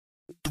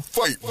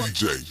Fight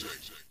DJ.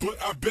 But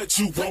I bet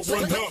you won't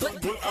run up.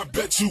 But I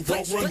bet you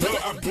won't run up.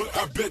 But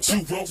I bet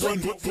you won't run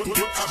up. But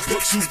I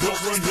bet you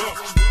won't run up.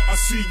 I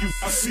see you,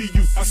 I see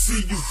you, I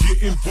see you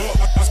getting bucked.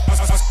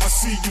 I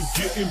see you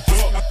getting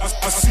bucked.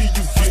 I see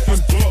you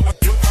getting bucked.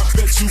 But I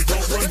bet you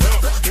won't run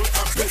up. But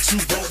I bet you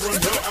won't run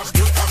up.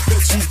 But I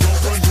bet you won't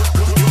run up.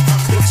 But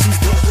I bet you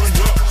won't run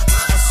up.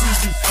 I see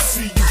you, I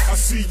see you, I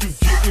see you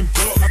getting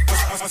bucked.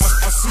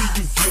 I see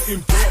you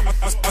getting bucked.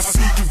 I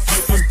see you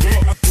getting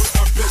bucked. But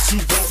I bet you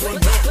won't run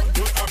up.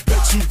 But I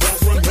bet you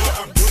won't run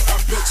up. But I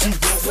bet you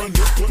won't run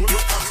up. But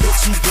I bet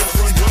you won't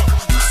run up.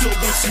 So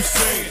what you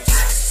saying?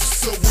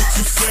 So what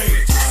you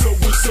saying? So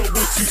what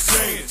you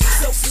saying?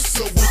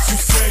 So what you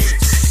saying?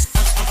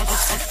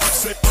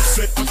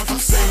 I'm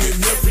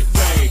saying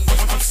everything.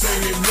 I'm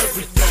saying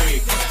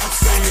everything. I'm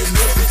saying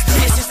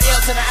everything. This is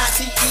L to the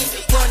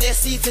ITE, one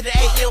SC to the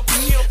ALP.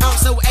 I'm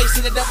so H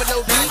to the double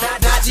OB,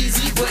 not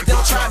GZ, but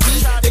don't try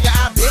me. Nigga,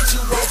 I bet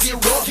you won't get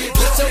woke. Get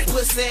your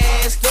pussy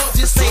ass up.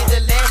 Just say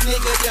the last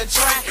nigga done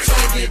try.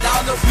 And did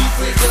all the beef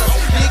with us.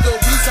 Nigga,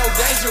 we so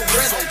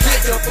dangerous.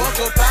 Get the fuck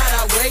up out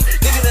our way.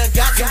 Nigga done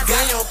got some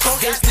damn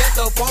punk and stepped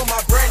up on my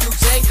brand new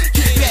J.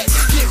 Get back,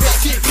 get back,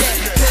 get back.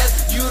 Cause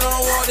you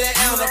don't want that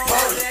on the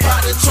phone.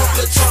 Pop the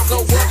trunk go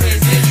up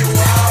and then you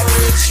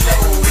already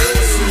know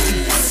it.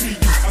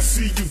 I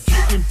see you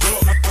getting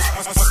bucked.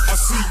 I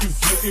see you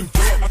getting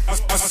bucked.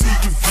 I see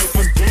you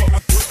getting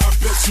bucked. I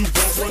bet you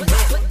won't run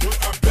up.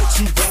 I bet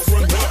you won't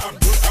run up.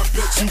 I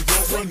bet you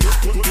won't run up.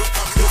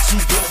 I bet you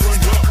won't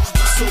run up.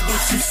 So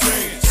what you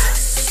saying?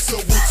 So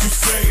what you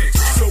saying?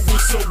 So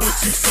what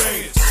you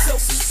saying?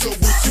 So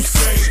what you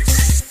saying?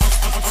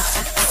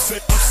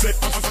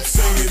 I'm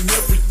saying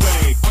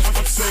everything.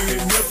 I'm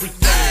saying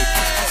everything.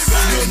 I'm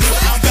saying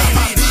everything. I'm about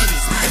my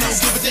business, and I don't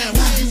give a damn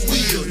who you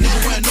will. Nigga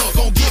run up,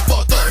 gon' get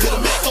fucked up. Hit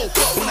a man, go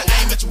up when I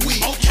aim at your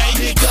wheel. Okay,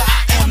 nigga, I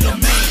am the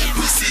man.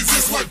 Pussies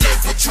is what they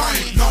for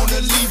train. Known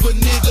to leave a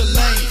nigga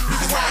lane.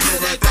 Niggas right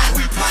here, that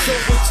thing we playin'. So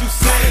what you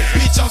saying?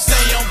 Bitch, I'm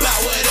saying I'm about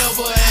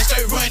whatever, and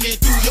straight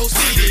running through your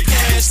city.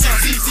 Cash,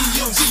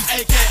 CCMG,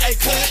 aka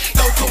Cut,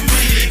 no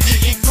comedian.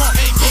 Getting crunk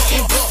and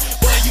getting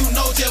bucked. Well, you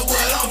know just what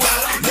I'm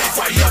about. Left,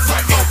 right,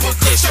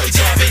 uppercut, straight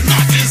jab and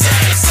knock his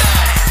ass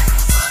out.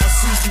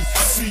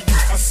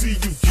 I see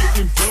you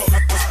getting bucked.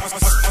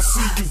 I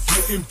see you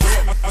getting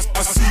bucked.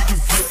 I see you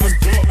getting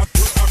bucked.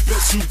 I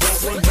bet you won't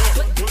run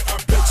up.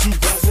 I bet you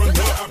won't run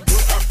up.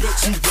 I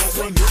bet you won't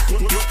run up.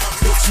 I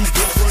bet you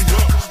won't run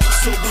up.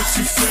 So what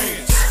you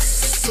saying?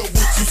 So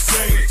what you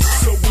saying?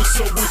 So what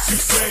you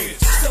saying?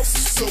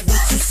 So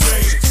what you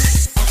saying?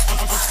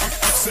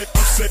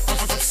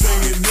 I'm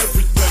saying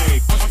everything.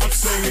 I'm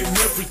saying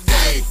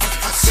everything.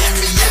 I'm saying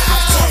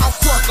everything. I'm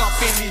crunk off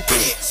in these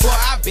bitch. Boy,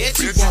 I bet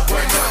you won't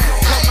run up.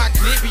 Cause my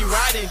clip be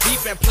riding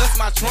deep and plus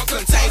my trunk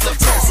contains a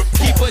pump.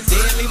 Keep a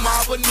deadly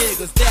mob of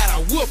niggas that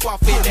I whoop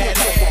off in that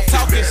ass.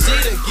 Talking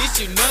shit'll get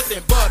you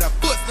nothing but a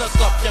foot stuck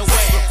up your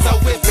ass. So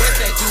it's best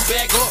that you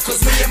back up,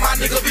 cause me and my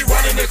nigga be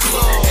running the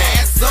club.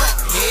 Ass up,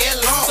 head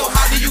long. So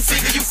how do you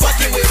figure you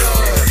fucking with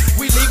us?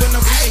 We leaving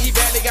him here, he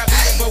badly got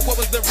beaten. But what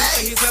was the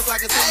reason? He sounds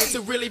like a singer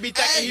to really be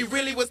thinking. He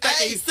really was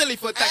thinking. He's silly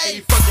for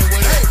thinking he fucking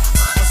with us.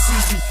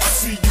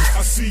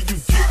 I see you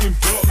getting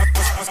bucked.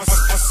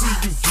 I see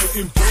you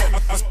getting bucked.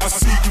 I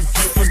see you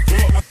getting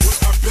bucked.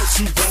 I bet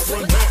you won't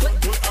run up.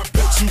 I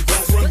bet you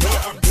won't run up.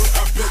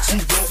 I bet you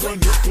won't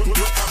run up.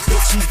 I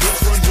bet you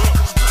won't run up.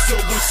 So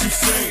what you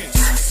saying?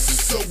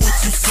 So what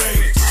you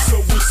saying? So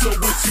what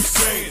you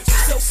saying?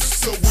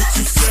 So what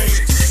you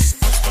saying?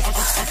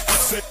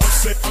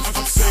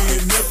 I'm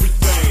saying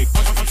everything.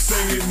 I'm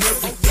saying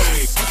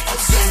everything.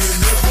 I'm saying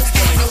everything.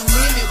 Ain't no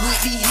limit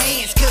with these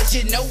hands, cause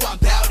you know I'm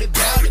bout it.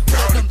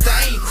 Put them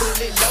things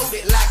fully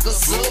loaded like a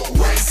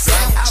subway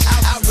sandwich.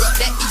 I rub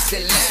that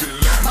Eastern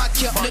line. My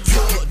kept the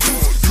good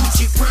dude.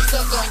 Gucci print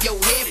stuck on your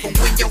head from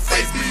when your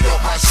face beat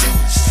up my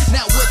shoes.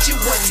 Now what you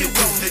wanna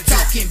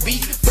talking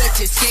beef, but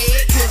you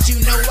scared, cause you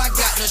know I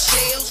got no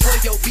shells for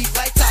your beef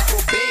like Taco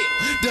Bell.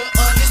 The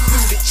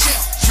undisputed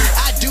champ.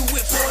 I do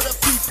it for the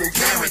people,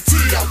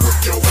 guaranteed I whoop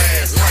your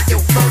ass like your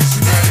first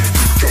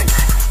name.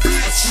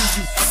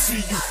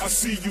 I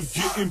see you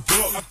getting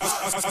bucked.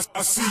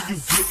 I see you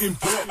getting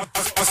bucked.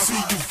 I see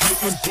you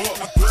getting bucked.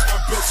 I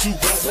bet you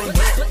won't run up.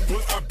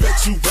 I bet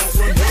you won't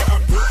run up.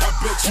 I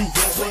bet you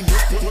won't run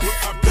up.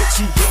 I bet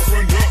you won't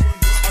run up.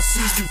 I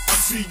see you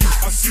getting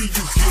bucked. I see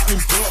you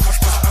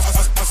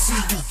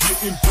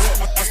getting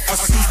bucked. I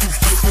see you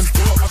getting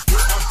bucked.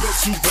 I bet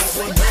you won't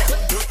run up.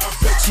 I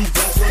bet you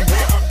won't run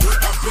up.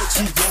 I bet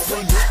you won't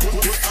run up.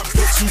 I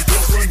bet you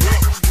won't run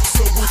up.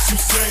 So what you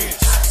saying?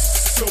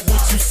 So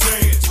what you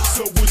saying?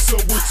 So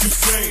what you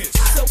saying?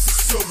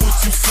 So what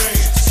you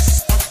saying?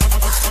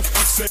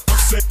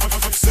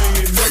 I'm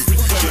saying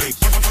everything.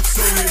 I'm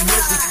saying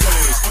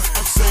everything.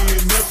 I'm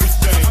saying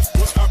everything.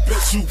 But I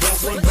bet you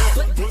won't run up.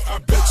 But I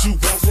bet you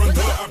won't